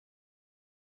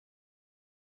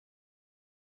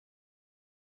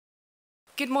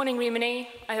Good morning, Rimini.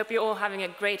 I hope you're all having a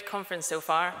great conference so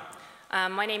far.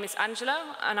 My name is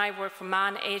Angela, and I work for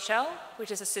Man AHL, which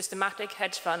is a systematic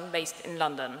hedge fund based in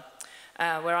London,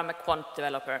 where I'm a quant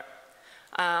developer.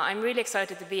 I'm really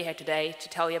excited to be here today to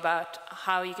tell you about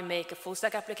how you can make a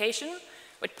full-stack application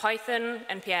with Python,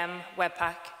 NPM,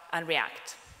 Webpack, and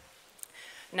React.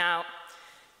 Now,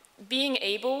 being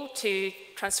able to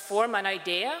transform an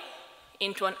idea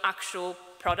into an actual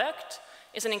product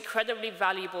is an incredibly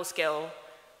valuable skill,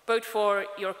 both for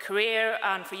your career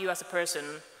and for you as a person.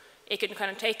 It can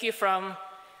kind of take you from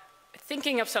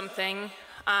thinking of something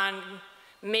and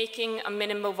making a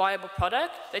minimal viable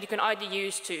product that you can either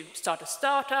use to start a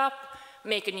startup,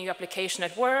 make a new application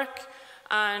at work,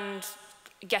 and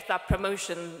get that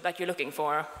promotion that you're looking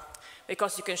for,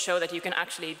 because you can show that you can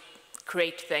actually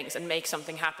create things and make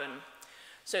something happen.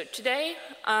 So today,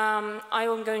 I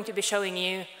am going to be showing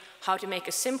you how to make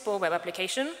a simple web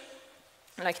application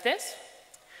like this.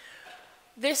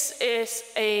 This is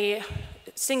a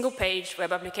single-page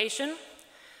web application.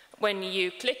 When you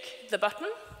click the button,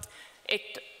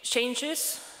 it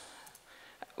changes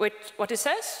with what it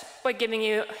says by giving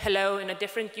you hello in a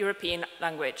different European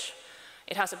language.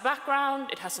 It has a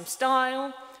background, it has some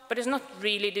style, but it's not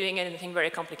really doing anything very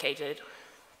complicated.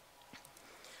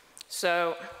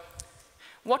 So,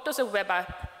 what does a web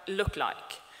app look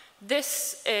like?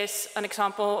 This is an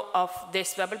example of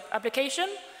this web application,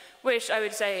 which I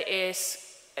would say is,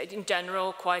 in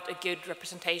general, quite a good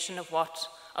representation of what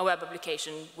a web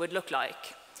application would look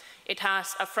like. It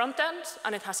has a front end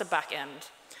and it has a back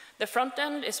end. The front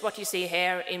end is what you see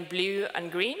here in blue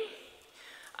and green,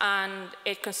 and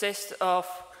it consists of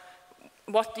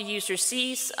what the user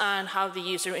sees and how the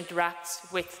user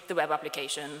interacts with the web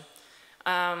application.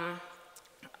 I'm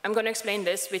going to explain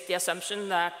this with the assumption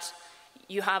that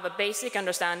you have a basic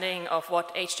understanding of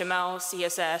what HTML,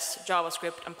 CSS,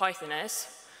 JavaScript, and Python is.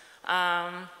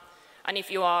 And if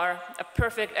you are a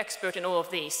perfect expert in all of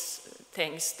these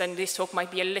things, then this talk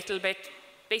might be a little bit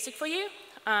basic for you,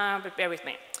 but bear with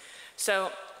me.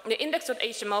 So the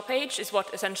index.html page is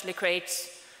what essentially creates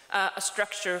a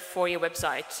structure for your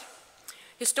website.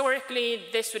 Historically,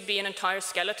 this would be an entire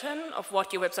skeleton of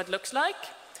what your website looks like,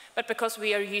 but because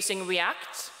we are using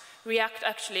React, React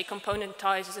actually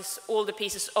componentizes all the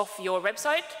pieces of your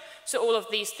website, so all of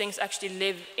these things actually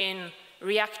live in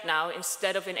React now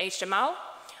instead of in HTML,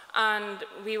 and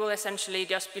we will essentially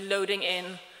just be loading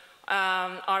in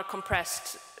our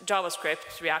compressed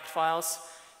JavaScript React files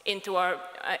into our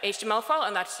HTML file,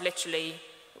 and that's literally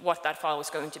what that file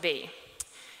is going to be.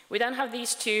 We then have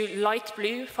these two light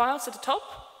blue files at the top.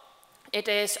 It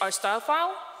is our style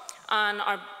file and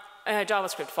our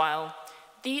JavaScript file.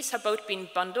 These have both been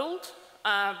bundled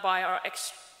by our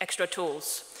extra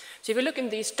tools. So if you look in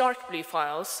these dark blue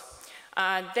files,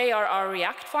 they are our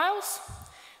React files.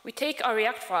 We take our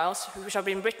React files, which have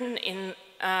been written in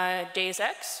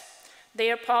JSX.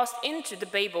 They are passed into the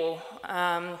Babel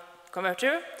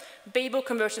converter. Babel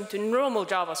converts them to normal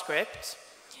JavaScript.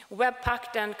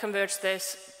 Webpack then converts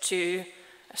this to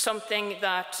something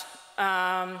that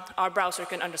our browser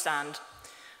can understand.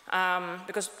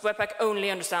 Because Webpack only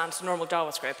understands normal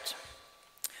JavaScript.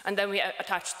 And then we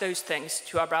attach those things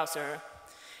to our browser.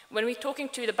 When we're talking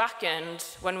to the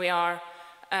backend, when we are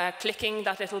clicking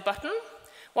that little button,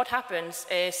 what happens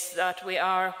is that we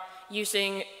are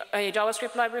using a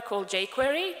JavaScript library called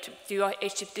jQuery to do a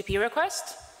HTTP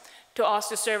request to ask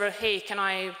the server, hey, can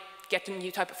I get a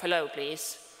new type of hello,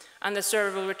 please? And the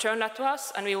server will return that to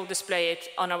us, and we will display it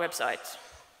on our website.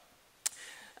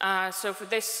 So for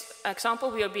this example,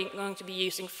 we are going to be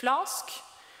using Flask,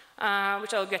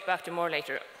 which I'll get back to more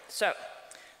later. So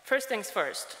first things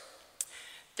first.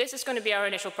 This is going to be our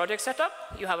initial project setup.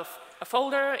 You have a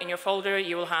folder. In your folder,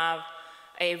 you will have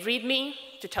a README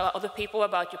to tell other people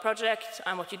about your project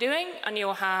and what you're doing, and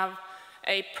you'll have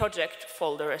a project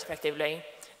folder, effectively.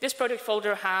 This project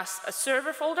folder has a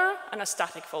server folder and a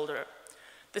static folder.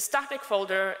 The static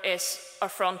folder is our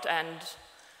front end.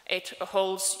 It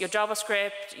holds your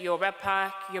JavaScript, your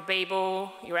Webpack, your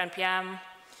Babel, your NPM.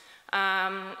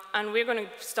 And we're going to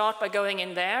start by going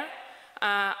in there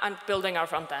and building our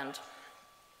front end.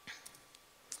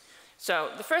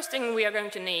 So the first thing we are going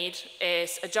to need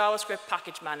is a JavaScript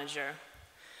package manager.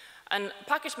 And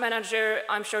package manager,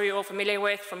 I'm sure you're all familiar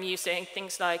with from using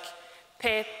things like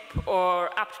pip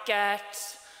or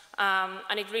apt-get,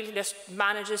 and it really just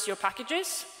manages your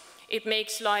packages. It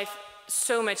makes life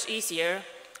so much easier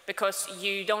because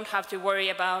you don't have to worry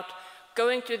about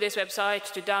going to this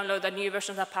website to download a new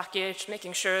version of that package,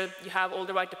 making sure you have all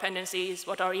the right dependencies,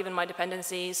 what are even my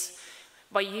dependencies.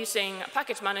 By using a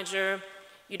package manager,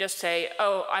 You just say,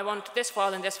 oh, I want this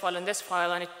file and this file and this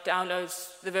file, and it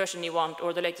downloads the version you want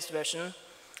or the latest version.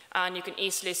 And you can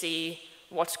easily see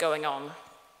what's going on.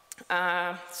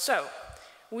 So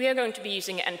we are going to be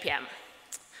using NPM.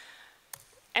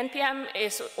 NPM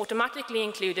is automatically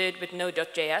included with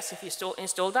Node.js if you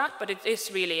install that, but it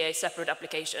is really a separate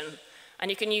application.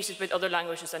 And you can use it with other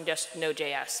languages than just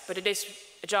Node.js, but it is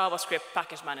a JavaScript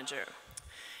package manager.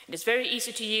 It is very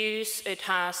easy to use. It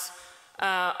has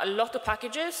a lot of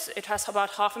packages. It has about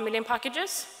 500,000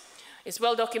 packages. It's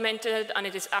well documented, and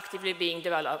it is actively being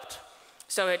developed.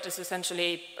 So it is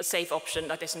essentially a safe option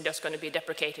that isn't just going to be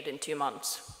deprecated in 2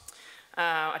 months.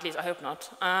 At least I hope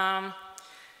not.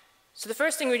 So the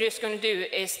first thing we're just going to do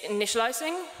is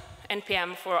initializing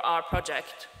NPM for our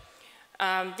project.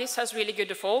 This has really good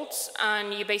defaults,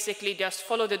 and you basically just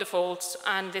follow the defaults,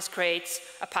 and this creates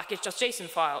a package.json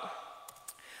file.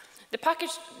 The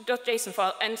package.json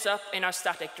file ends up in our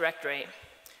static directory,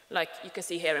 like you can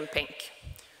see here in pink.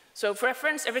 So for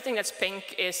reference, everything that's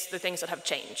pink is the things that have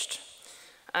changed.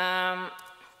 The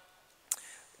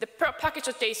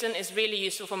package.json is really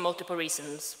useful for multiple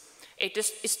reasons.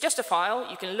 It's just a file.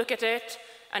 You can look at it,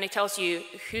 and it tells you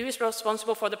who is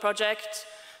responsible for the project,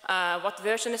 what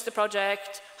version is the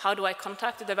project, how do I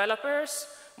contact the developers,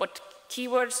 what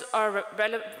keywords are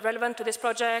relevant to this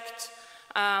project,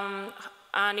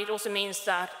 and it also means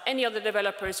that any other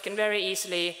developers can very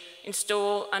easily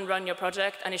install and run your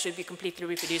project, and it should be completely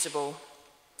reproducible.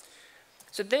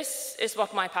 So this is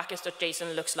what my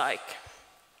package.json looks like.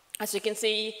 As you can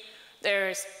see,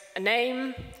 there's a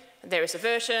name, there is a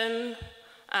version,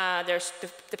 there's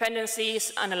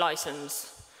dependencies, and a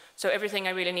license. So everything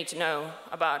I really need to know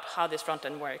about how this front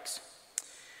end works.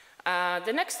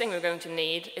 The next thing we're going to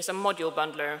need is a module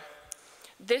bundler.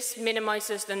 This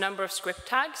minimizes the number of script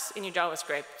tags in your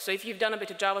JavaScript. So if you've done a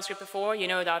bit of JavaScript before, you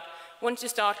know that once you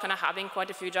start kind of having quite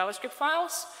a few JavaScript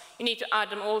files, you need to add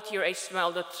them all to your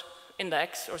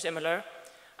HTML.index or similar.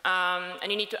 And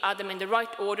you need to add them in the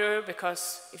right order,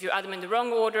 because if you add them in the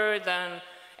wrong order, then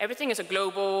everything is a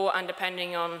global, and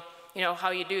depending on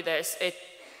how you do this, it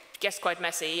gets quite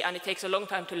messy, and it takes a long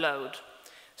time to load.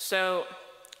 So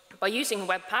by using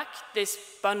Webpack, this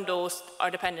bundles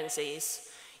our dependencies.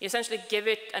 You essentially give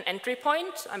it an entry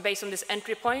point, and based on this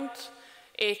entry point,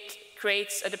 it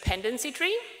creates a dependency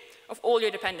tree of all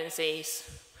your dependencies.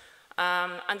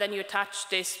 And then you attach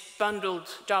this bundled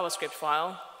JavaScript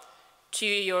file to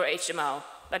your HTML.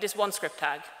 That is one script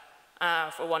tag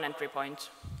for one entry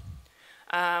point.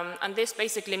 And this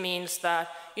basically means that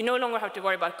you no longer have to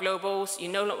worry about globals, you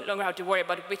no longer have to worry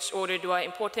about which order do I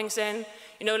import things in,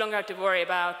 you no longer have to worry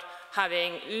about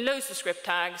having loads of script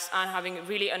tags and having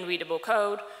really unreadable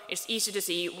code. It's easy to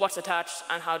see what's attached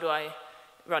and how do I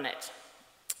run it.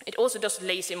 It also does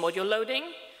lazy module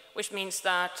loading, which means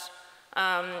that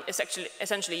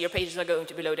essentially your pages are going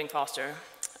to be loading faster.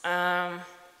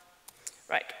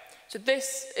 Right, so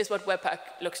this is what Webpack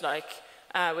looks like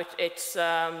with its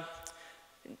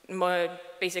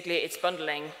basically it's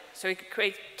bundling. So it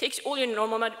takes all your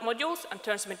normal modules and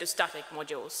turns them into static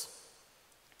modules.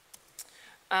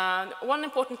 One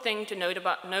important thing to note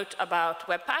about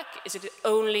Webpack is that it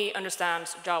only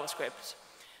understands JavaScript.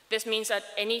 This means that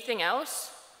anything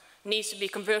else needs to be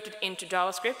converted into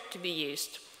JavaScript to be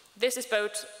used. This is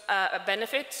both a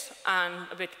benefit and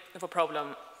a bit of a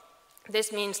problem.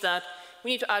 This means that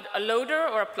we need to add a loader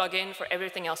or a plugin for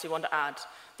everything else you want to add.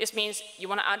 This means you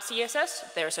want to add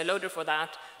CSS, there's a loader for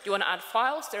that. You want to add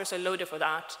files, there's a loader for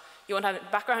that. You want to have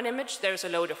a background image, there's a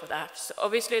loader for that. So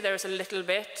obviously there's a little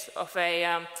bit of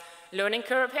a learning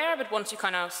curve here, but once you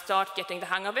kind of start getting the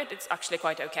hang of it, it's actually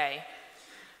quite okay.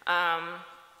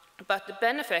 But the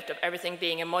benefit of everything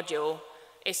being a module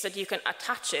is that you can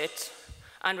attach it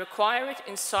and require it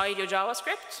inside your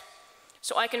JavaScript.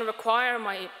 So I can require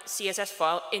my CSS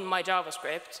file in my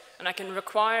JavaScript, and I can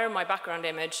require my background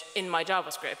image in my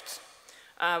JavaScript,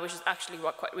 which is actually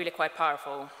really quite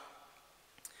powerful.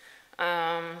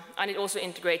 And it also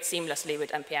integrates seamlessly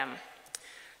with NPM.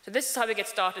 So this is how we get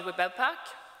started with Webpack.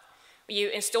 You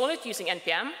install it using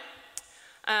NPM,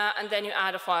 and then you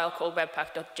add a file called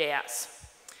webpack.js.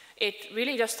 It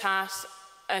really just has,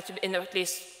 everything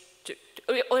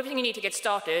you need to get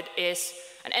started is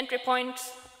an entry point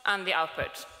and the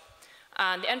output.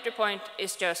 And the entry point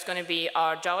is just going to be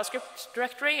our JavaScript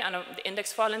directory and the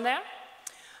index file in there.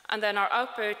 And then our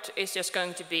output is just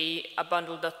going to be a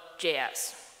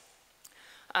bundle.js.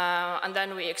 And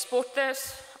then we export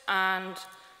this, and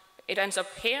it ends up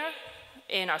here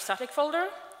in our static folder.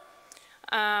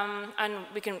 And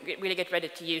we can really get ready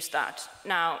to use that.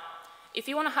 Now, if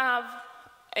you want to have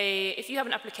if you have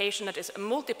an application that is a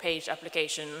multi-page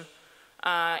application,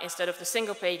 instead of the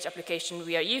single-page application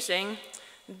we are using,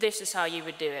 this is how you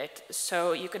would do it.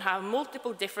 So you can have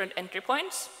multiple different entry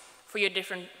points for your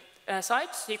different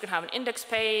sites. So you can have an index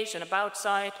page, an about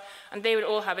site, and they would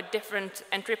all have a different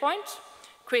entry point,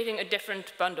 creating a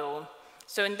different bundle.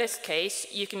 So in this case,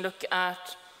 you can look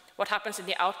at what happens in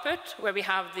the output, where we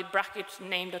have the bracket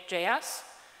name.js,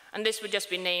 and this would just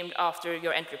be named after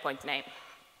your entry point name.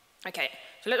 Okay,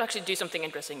 so let's actually do something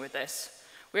interesting with this.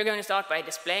 We're going to start by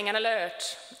displaying an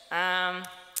alert.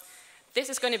 This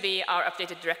is going to be our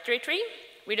updated directory tree.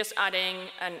 We're just adding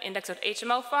an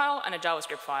index.html file and a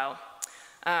JavaScript file.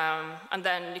 And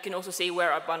then you can also see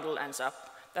where our bundle ends up.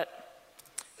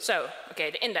 So,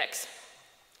 okay, the index.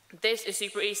 This is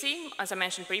super easy. As I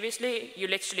mentioned previously, you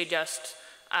literally just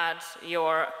add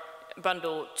your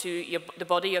bundle to the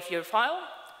body of your file,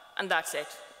 and that's it.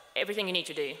 Everything you need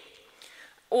to do.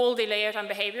 All the layout and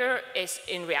behavior is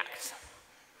in React.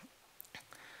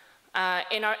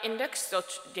 In our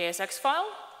index.jsx file,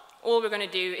 all we're going to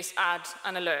do is add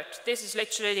an alert. This is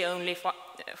literally the only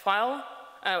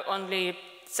only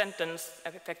sentence,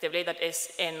 effectively, that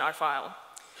is in our file.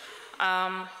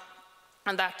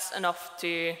 And that's enough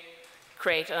to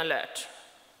create an alert.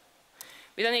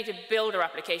 We then need to build our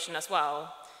application as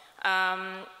well.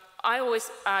 I always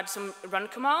add some run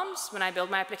commands when I build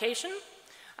my application.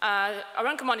 A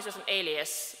run command is just an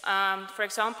alias. For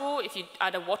example, if you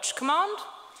add a watch command,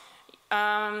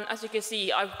 as you can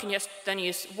see, I can just then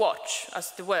use watch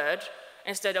as the word,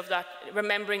 instead of that,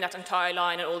 remembering that entire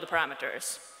line and all the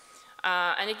parameters.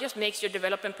 And it just makes your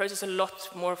development process a lot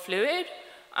more fluid.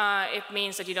 It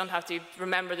means that you don't have to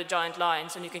remember the giant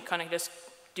lines, and you can kind of just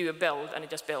do a build, and it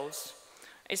just builds.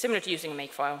 It's similar to using a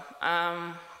makefile.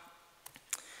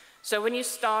 So when you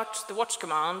start the watch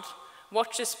command,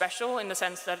 watch is special in the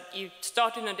sense that you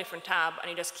start in a different tab, and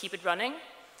you just keep it running.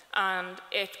 And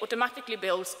it automatically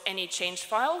builds any changed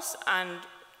files and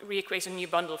recreates a new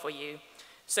bundle for you.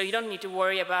 So you don't need to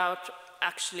worry about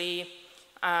actually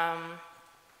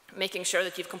making sure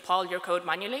that you've compiled your code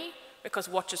manually, because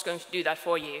watch is going to do that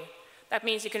for you. That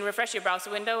means you can refresh your browser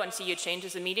window and see your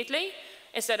changes immediately,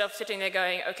 instead of sitting there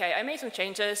going, okay, I made some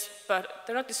changes, but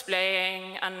they're not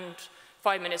displaying, and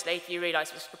 5 minutes later you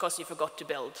realize it's because you forgot to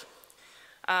build.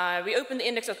 We open the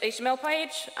index.html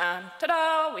page, and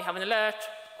ta-da, we have an alert.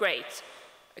 Great.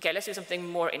 Okay, let's do something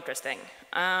more interesting.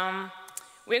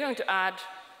 We're going to add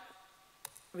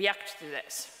React to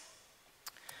this.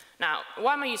 Now,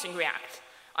 why am I using React?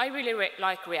 I really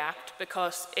like React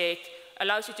because it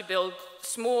allows you to build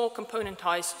small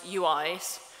componentized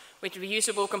UIs with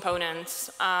reusable components.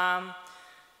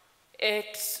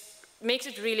 It makes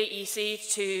it really easy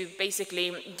to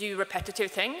basically do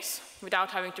repetitive things without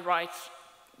having to write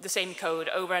the same code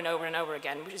over and over and over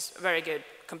again, which is very good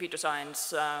computer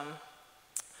science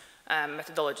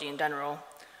methodology in general.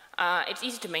 It's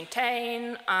easy to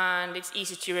maintain, and it's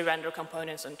easy to re-render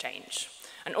components and change.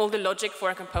 And all the logic for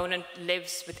a component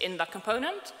lives within that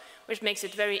component, which makes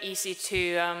it very easy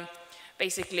to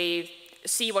basically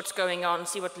see what's going on,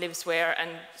 see what lives where, and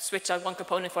switch out one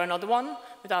component for another one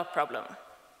without problem.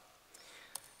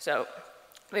 So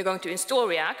we're going to install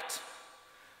React,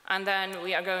 and then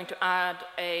we are going to add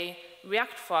a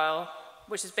React file,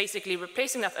 which is basically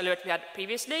replacing that alert we had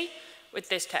previously with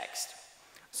this text.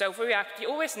 So for React, you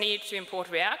always need to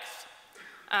import React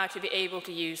to be able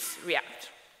to use React,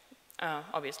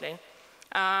 obviously.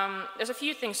 There's a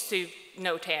few things to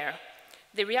note here.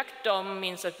 The React DOM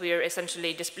means that we're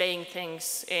essentially displaying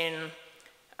things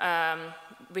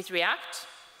with React.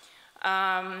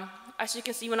 As you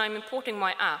can see, when I'm importing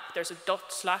my app, there's a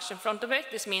 // in front of it.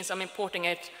 This means I'm importing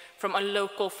it from a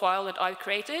local file that I've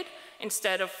created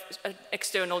instead of an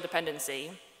external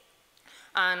dependency.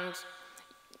 And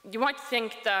you might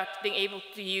think that being able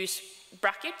to use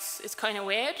brackets is kind of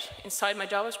weird inside my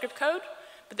JavaScript code,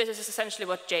 but this is essentially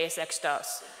what JSX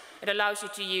does. It allows you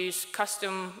to use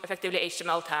custom, effectively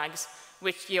HTML tags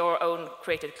with your own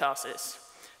created classes.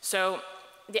 So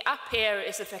the app here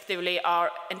is effectively our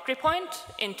entry point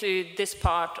into this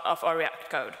part of our React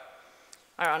code,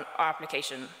 our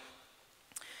application.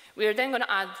 We are then going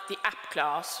to add the app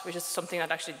class, which is something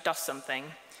that actually does something.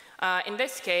 In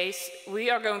this case, we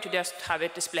are going to just have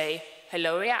it display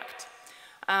hello React.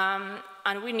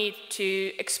 And we need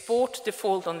to export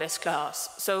default on this class.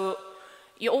 So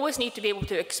you always need to be able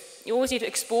to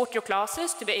export your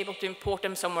classes to be able to import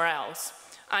them somewhere else.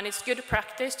 And it's good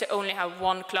practice to only have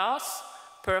one class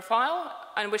per file,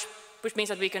 and which means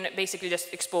that we can basically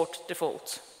just export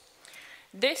default.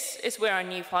 This is where our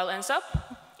new file ends up,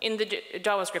 in the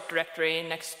JavaScript directory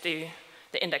next to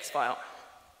the index file.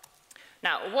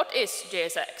 Now, what is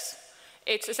JSX?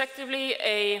 It's effectively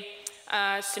a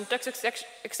syntax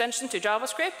extension to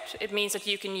JavaScript. It means that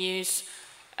you can use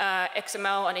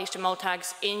XML and HTML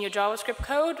tags in your JavaScript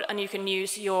code, and you can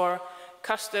use your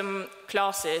custom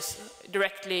classes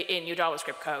directly in your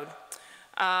JavaScript code.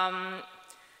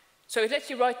 So it lets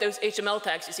you write those HTML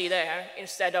tags you see there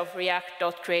instead of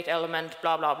react.createElement,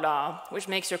 blah, blah, blah, which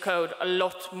makes your code a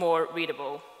lot more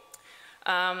readable.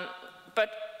 But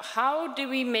how do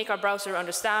we make our browser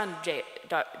understand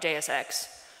JSX?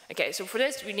 Okay, so for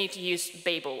this, we need to use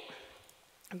Babel.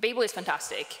 Babel is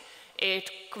fantastic. It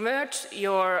converts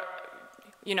your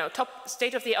top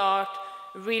state-of-the-art,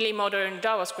 really modern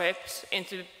JavaScript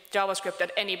into JavaScript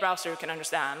that any browser can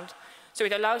understand. So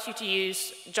it allows you to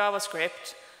use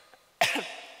JavaScript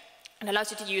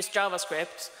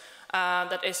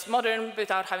that is modern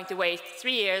without having to wait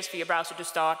 3 years for your browser to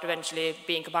start eventually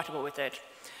being compatible with it.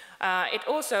 It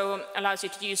also allows you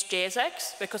to use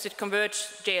JSX because it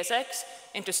converts JSX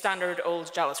into standard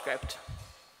old JavaScript.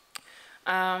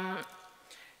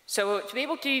 So to be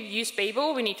able to use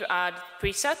Babel, we need to add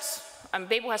presets. And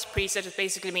Babel has presets. It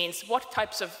basically means what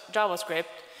types of JavaScript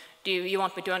do you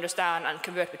want me to understand and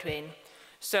convert between.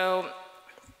 So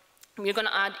we're going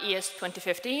to add ES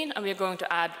 2015, and we're going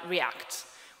to add React,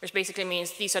 which basically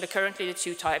means these are currently the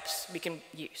 2 types we can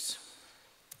use.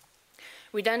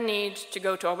 We then need to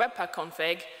go to our Webpack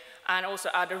config and also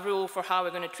add a rule for how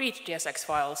we're going to treat JSX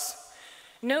files.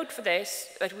 Note for this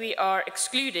that we are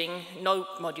excluding node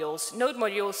modules. Node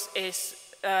modules is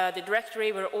the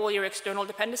directory where all your external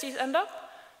dependencies end up.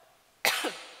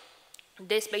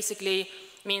 This basically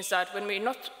means that when we're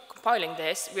not compiling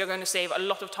this, we are going to save a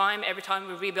lot of time every time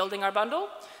we're rebuilding our bundle,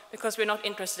 because we're not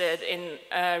interested in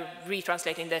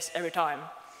retranslating this every time.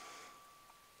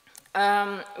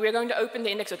 We're going to open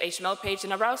the index.html page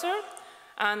in our browser,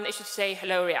 and it should say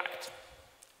hello React,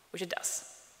 which it does.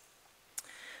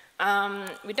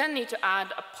 We then need to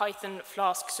add a Python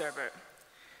Flask server.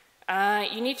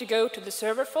 You need to go to the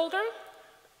server folder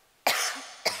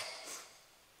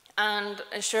and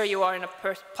ensure you are in a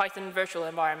Python virtual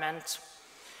environment.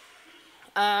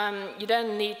 You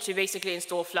then need to basically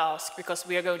install Flask because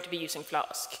we are going to be using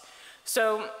Flask.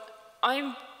 So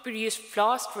I would use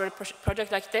Flask for a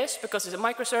project like this because it's a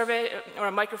microservice or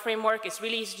a microframework. It's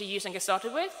really easy to use and get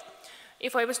started with.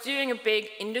 If I was doing a big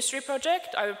industry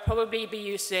project, I would probably be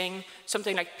using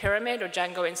something like Pyramid or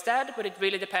Django instead, but it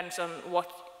really depends on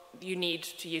what you need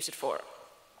to use it for.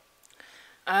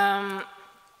 And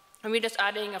we're just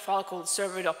adding a file called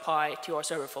server.py to our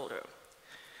server folder.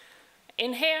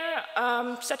 In here,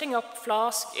 setting up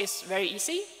Flask is very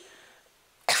easy.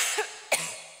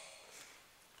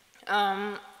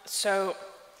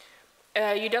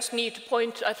 You just need to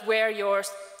point at where your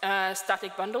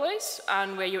static bundle is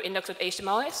and where your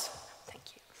index.html is. Thank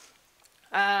you.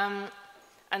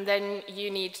 And then you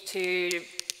need to,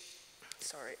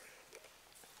 sorry.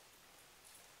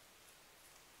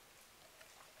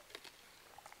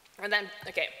 And then,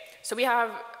 okay, so we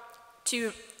have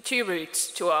two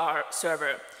routes to our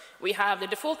server. We have the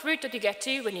default route that you get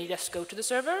to when you just go to the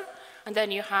server, and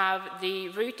then you have the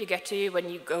route you get to when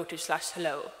you go to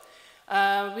 /hello.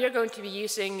 We are going to be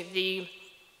using the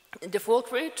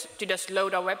default route to just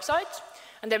load our website,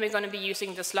 and then we're going to be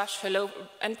using the /hello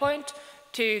endpoint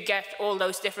to get all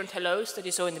those different hellos that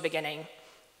you saw in the beginning.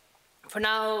 For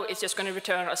now, it's just going to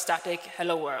return a static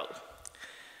hello world.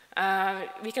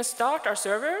 We can start our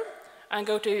server and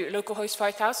go to localhost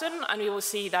 5000, and we will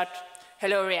see that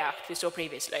hello React we saw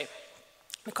previously.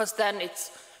 Because then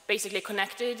it's basically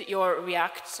connected your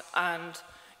React and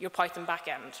your Python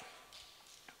backend.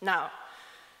 Now,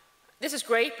 this is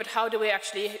great, but how do we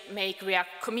actually make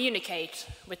React communicate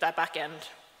with that backend?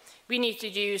 We need to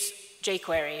use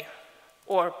jQuery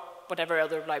or whatever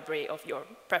other library of your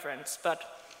preference, but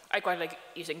I quite like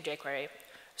using jQuery.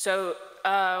 So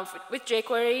with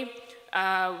jQuery,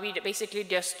 we basically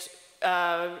just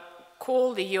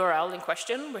call the URL in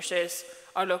question, which is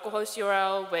our localhost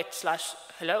URL with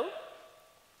 /hello,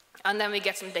 and then we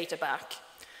get some data back.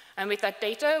 And with that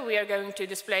data, we are going to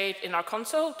display it in our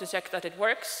console to check that it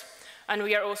works, and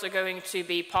we are also going to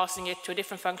be passing it to a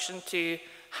different function to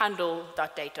handle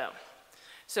that data.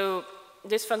 So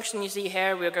this function you see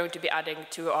here, we are going to be adding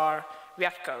to our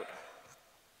React code.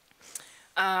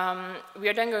 We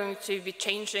are then going to be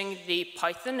changing the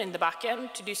Python in the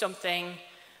backend to do something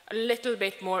a little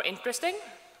bit more interesting.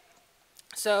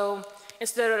 So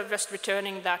instead of just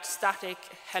returning that static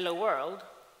hello world,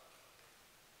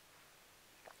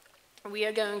 we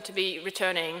are going to be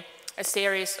returning a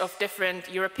series of different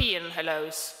European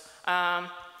hellos.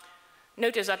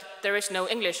 Notice that there is no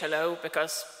English hello,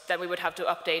 because then we would have to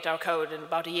update our code in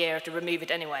about a year to remove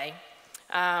it anyway.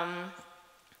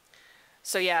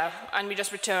 So yeah, and we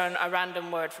just return a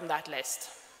random word from that list.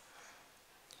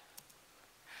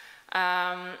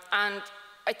 And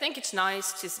I think it's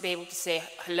nice to be able to say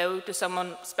hello to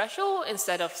someone special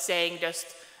instead of saying just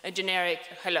a generic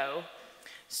hello.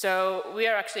 So we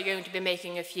are actually going to be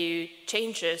making a few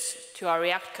changes to our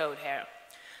React code here.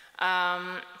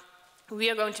 We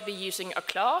are going to be using a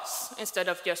class instead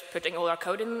of just putting all our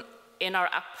code in our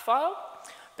app file,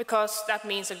 because that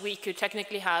means that we could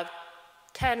technically have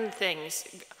 10 things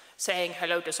saying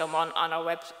hello to someone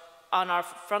on our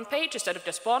front page instead of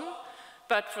just one,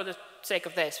 but for the sake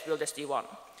of this, we'll just do one.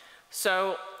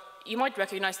 So you might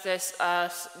recognize this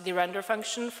as the render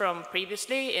function from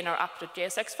previously in our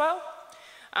app.jsx file.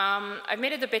 I've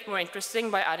made it a bit more interesting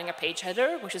by adding a page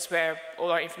header, which is where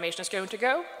all our information is going to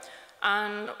go.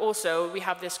 And also, we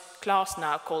have this class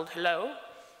now called hello,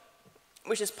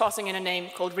 which is passing in a name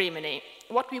called Rimini.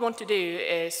 What we want to do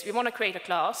is we want to create a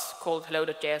class called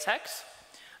hello.jsx,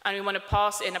 and we want to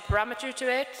pass in a parameter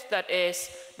to it that is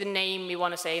the name we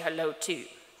want to say hello to.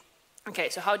 Okay,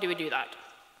 so how do we do that?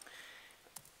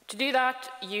 To do that,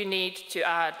 you need to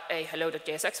add a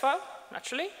hello.jsx file,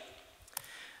 naturally.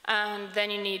 And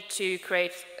then you need to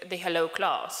create the hello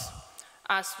class.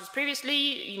 As was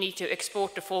previously, you need to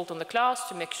export default on the class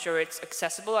to make sure it's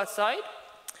accessible outside.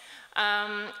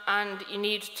 And you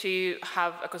need to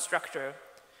have a constructor.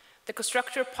 The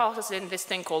constructor passes in this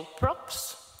thing called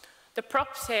props. The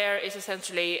props here is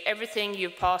essentially everything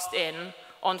you've passed in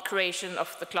on creation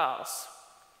of the class.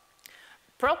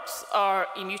 Props are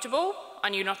immutable,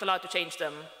 and you're not allowed to change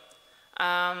them.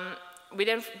 We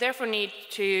therefore need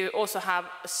to also have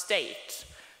a state.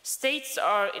 States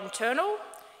are internal.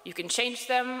 You can change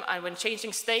them, and when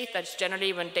changing state, that's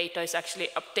generally when data is actually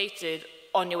updated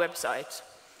on your website.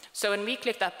 So when we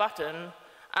click that button,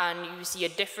 and you see a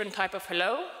different type of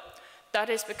hello, that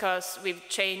is because we've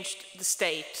changed the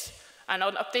state. And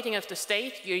on updating of the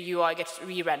state, your UI gets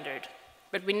re-rendered.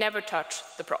 But we never touch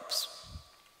the props.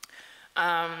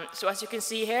 So as you can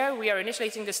see here, we are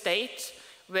initializing the state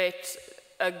with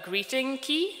a greeting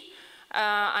key,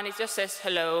 and it just says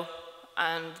hello,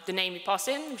 and the name we pass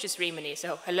in, which is Rimini,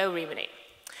 so hello Rimini.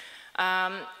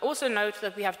 Also note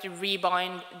that we have to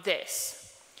rebind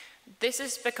this. This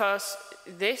is because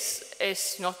this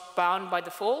is not bound by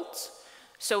default,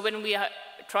 so when we are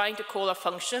trying to call a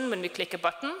function, when we click a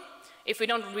button, if we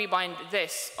don't rebind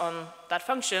this on that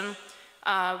function,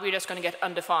 we're just going to get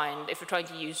undefined if we're trying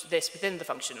to use this within the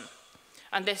function.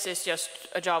 And this is just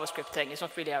a JavaScript thing. It's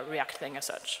not really a React thing as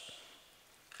such.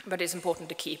 But it's important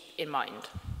to keep in mind.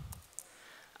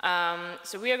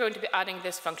 So we are going to be adding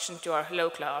this function to our hello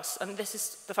class. And this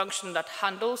is the function that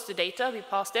handles the data we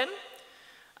passed in.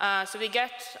 So we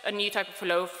get a new type of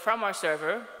hello from our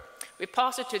server. We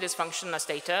pass it to this function as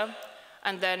data.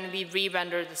 And then we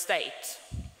re-render the state.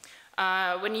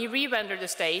 When you re-render the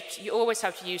state, you always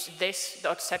have to use this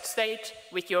 .setState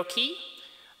with your key,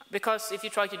 because if you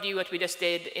try to do what we just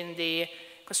did in the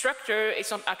constructor,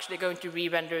 it's not actually going to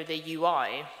re-render the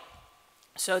UI.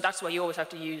 So that's why you always have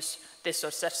to use this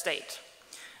 .setState.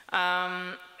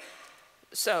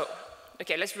 So,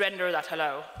 okay, let's render that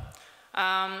hello.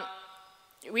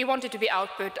 We want it to be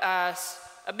output as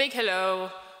a big hello,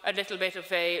 a little bit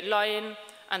of a line,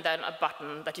 and then a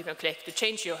button that you can click to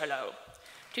change your hello.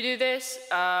 To do this,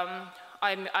 I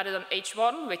added an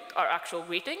H1 with our actual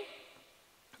greeting,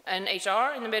 an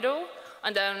HR in the middle,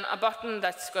 and then a button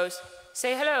that goes,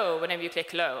 say hello whenever you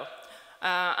click hello.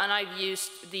 And I've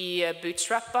used the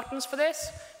Bootstrap buttons for this,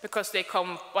 because they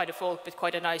come by default with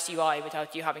quite a nice UI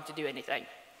without you having to do anything.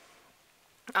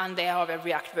 And they have a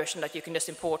React version that you can just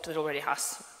import that already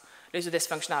has this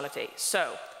functionality.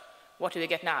 So, what do we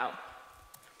get now?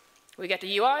 We get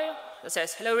a UI that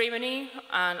says hello Rimini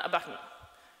and a button.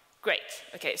 Great.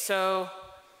 Okay, so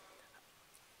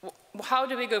how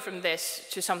do we go from this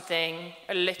to something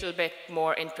a little bit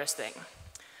more interesting?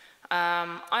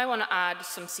 I want to add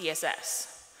some CSS.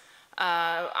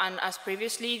 And as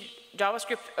previously,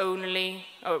 JavaScript only,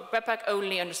 or Webpack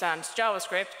only understands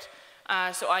JavaScript,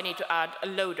 so I need to add a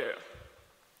loader.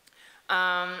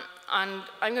 And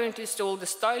I'm going to install the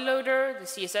style loader, the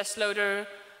CSS loader,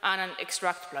 and an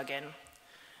extract plugin.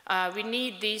 We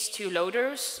need these two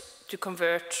loaders to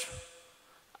convert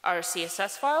our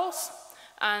CSS files,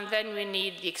 and then we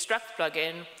need the extract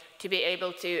plugin to be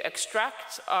able to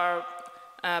extract our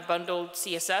bundled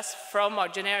CSS from our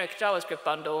generic JavaScript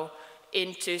bundle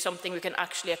into something we can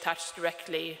actually attach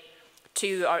directly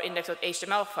to our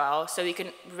index.html file, so we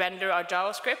can render our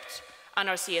JavaScript and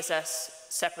our CSS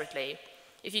separately.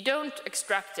 If you don't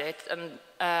extract it and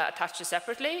attach it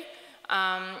separately,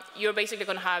 you're basically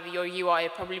going to have your UI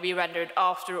probably be rendered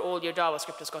after all your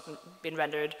JavaScript has been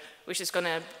rendered, which is going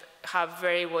to have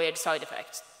very weird side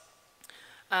effects.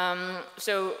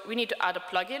 So we need to add a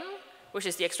plugin, which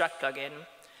is the extract plugin.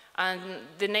 And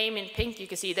the name in pink you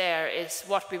can see there is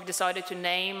what we've decided to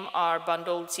name our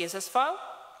bundled CSS file.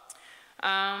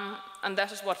 And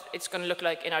that is what it's going to look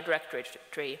like in our directory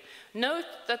tree. Note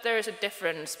that there is a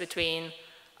difference between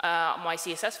my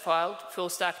CSS file,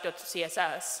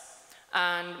 fullstack.css,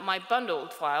 and my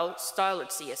bundled file,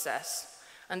 style.css.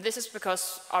 And this is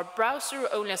because our browser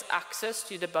only has access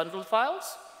to the bundled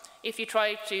files. If you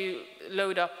try to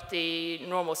load up the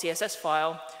normal CSS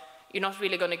file, you're not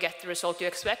really going to get the result you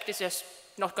expect. It's just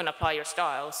not going to apply your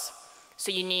styles.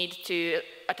 So you need to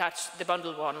attach the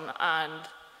bundled one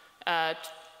and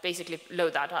basically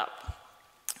load that up.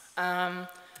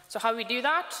 So how we do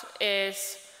that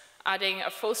is adding a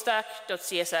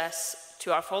fullstack.css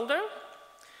to our folder.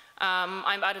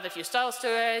 I've added a few styles to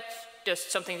it,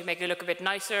 just something to make it look a bit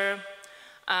nicer.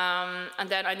 And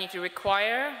then I need to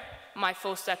require my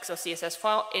fullstack.css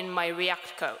file in my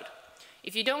React code.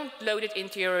 If you don't load it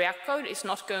into your React code, it's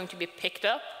not going to be picked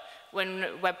up when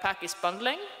Webpack is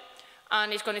bundling,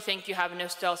 and it's going to think you have no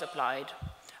styles applied.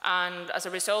 And as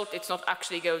a result, it's not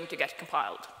actually going to get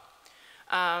compiled.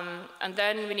 And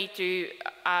then we need to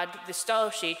add the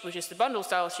style sheet, which is the bundle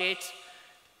style sheet,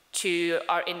 to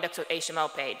our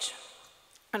index.html page.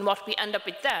 And what we end up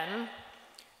with then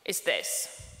is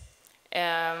this.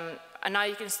 And now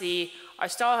you can see our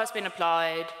style has been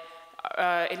applied.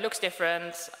 It looks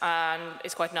different, and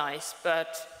it's quite nice.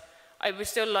 But I would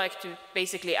still like to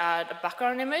basically add a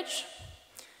background image.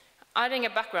 Adding a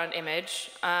background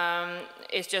image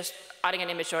is just adding an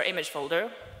image to our image folder.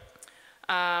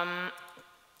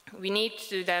 We need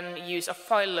to then use a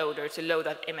file loader to load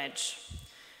that image.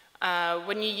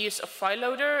 When you use a file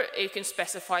loader, you can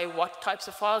specify what types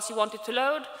of files you want it to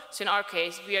load. So in our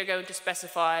case, we are going to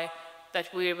specify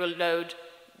that we will load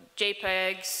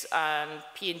JPEGs,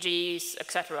 PNGs,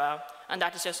 etc. And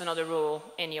that is just another rule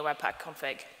in your Webpack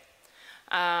config.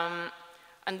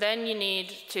 And then you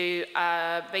need to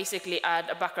basically add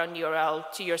a background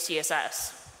URL to your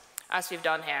CSS, as we've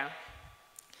done here.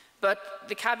 But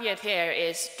the caveat here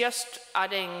is just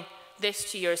adding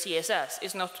this to your CSS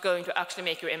is not going to actually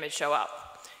make your image show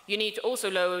up. You need to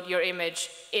also load your image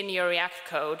in your React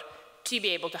code to be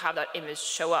able to have that image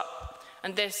show up.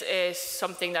 And this is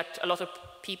something that a lot of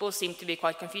people seem to be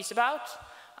quite confused about,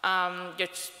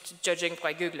 just judging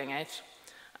by Googling it.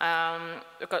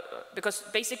 Because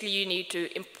basically you need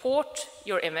to import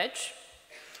your image.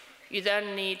 You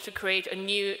then need to create a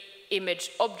new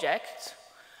image object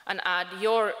and add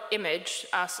your image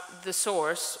as the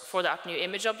source for that new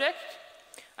image object.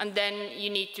 And then you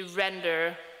need to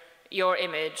render your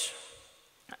image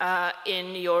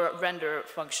in your render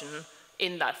function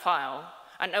in that file.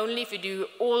 And only if you do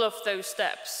all of those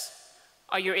steps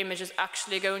are your images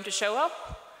actually going to show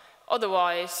up.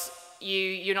 Otherwise,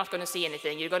 you're not going to see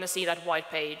anything. You're going to see that white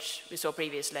page we saw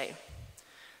previously.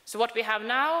 So what we have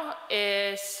now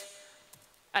is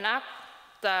an app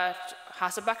that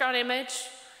has a background image.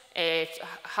 It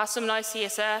has some nice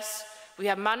CSS. We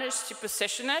have managed to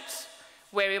position it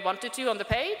where we want it to on the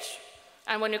page.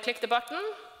 And when you click the button,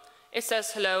 it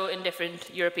says hello in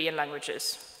different European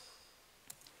languages.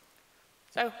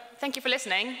 So thank you for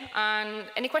listening. And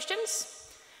any questions?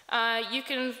 You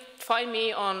can find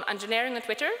me on engineering on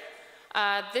Twitter.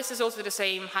 This is also the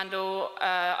same handle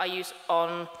I use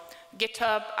on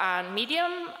GitHub and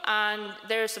Medium. And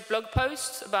there's a blog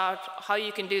post about how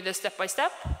you can do this step by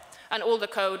step. And all the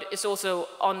code is also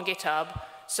on GitHub.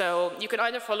 So you can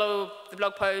either follow the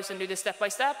blog post and do this step by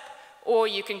step, or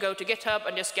you can go to GitHub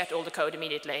and just get all the code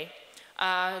immediately.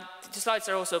 The slides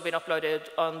are also been uploaded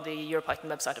on the EuroPython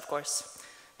website, of course.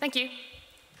 Thank you.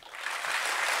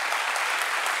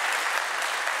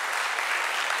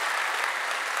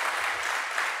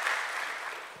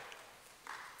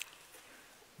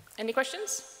 Any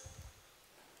questions?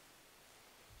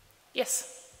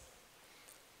 Yes.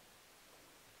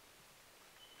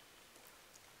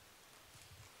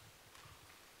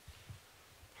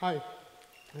 Hi,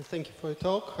 and thank you for your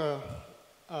talk.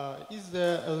 Is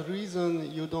there a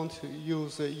reason you don't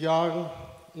use Yarn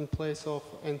in place of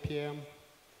NPM?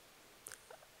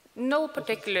 No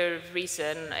particular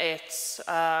reason. It's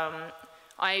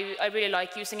I really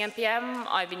like using NPM.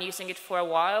 I've been using it for a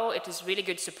while. It is really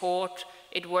good support.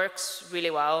 It works really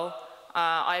well.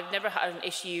 I've never had an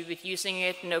issue with using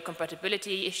it, no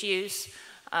compatibility issues,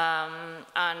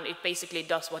 and it basically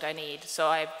does what I need. So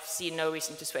I see no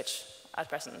reason to switch at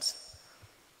present.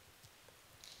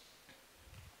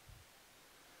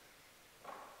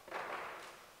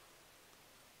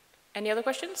 Any other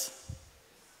questions?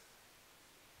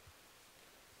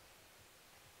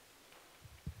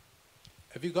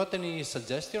 Have you got any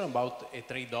suggestion about a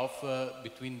trade-off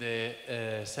between the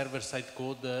server-side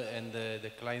code and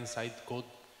the client-side code?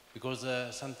 Because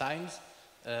sometimes,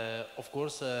 of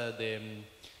course, the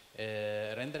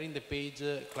rendering the page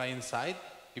client-side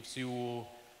gives you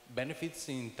benefits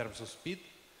in terms of speed,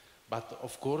 but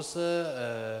of course,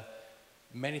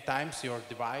 many times your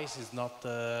device is not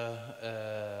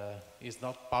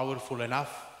powerful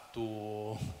enough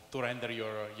to render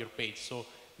your page. So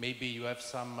maybe you have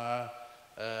some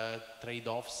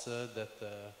trade-offs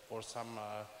or some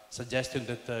suggestion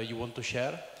that you want to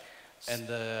share, and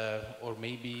or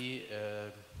maybe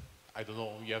I don't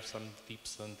know, you have some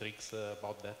tips and tricks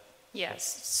about that.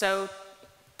 Yes. So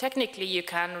technically, you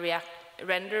can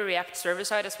render React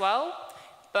server-side as well,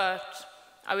 but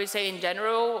I would say in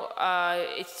general,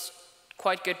 it's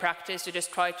quite good practice to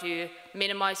just try to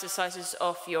minimize the sizes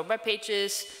of your web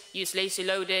pages, use lazy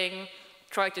loading,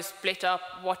 try to split up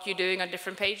what you're doing on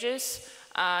different pages,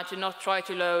 to not try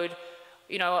to load,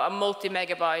 a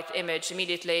multi-megabyte image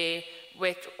immediately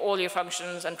with all your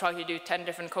functions and try to do 10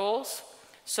 different calls.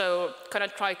 So kind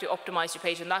of try to optimize your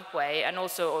page in that way, and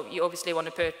also you obviously want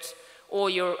to put all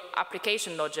your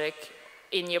application logic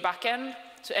in your backend.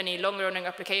 So any long-running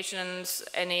applications,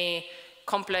 any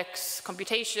complex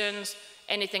computations,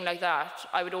 anything like that,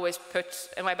 I would always put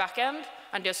in my backend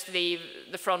and just leave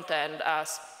the front end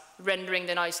as rendering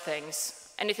the nice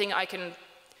things. Anything I can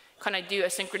kind of do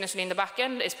asynchronously in the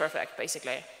backend is perfect,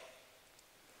 basically.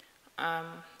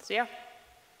 So yeah.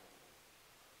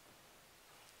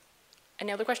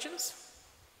 Any other questions?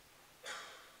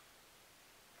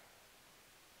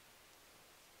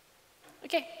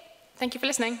 Okay, thank you for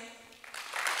listening.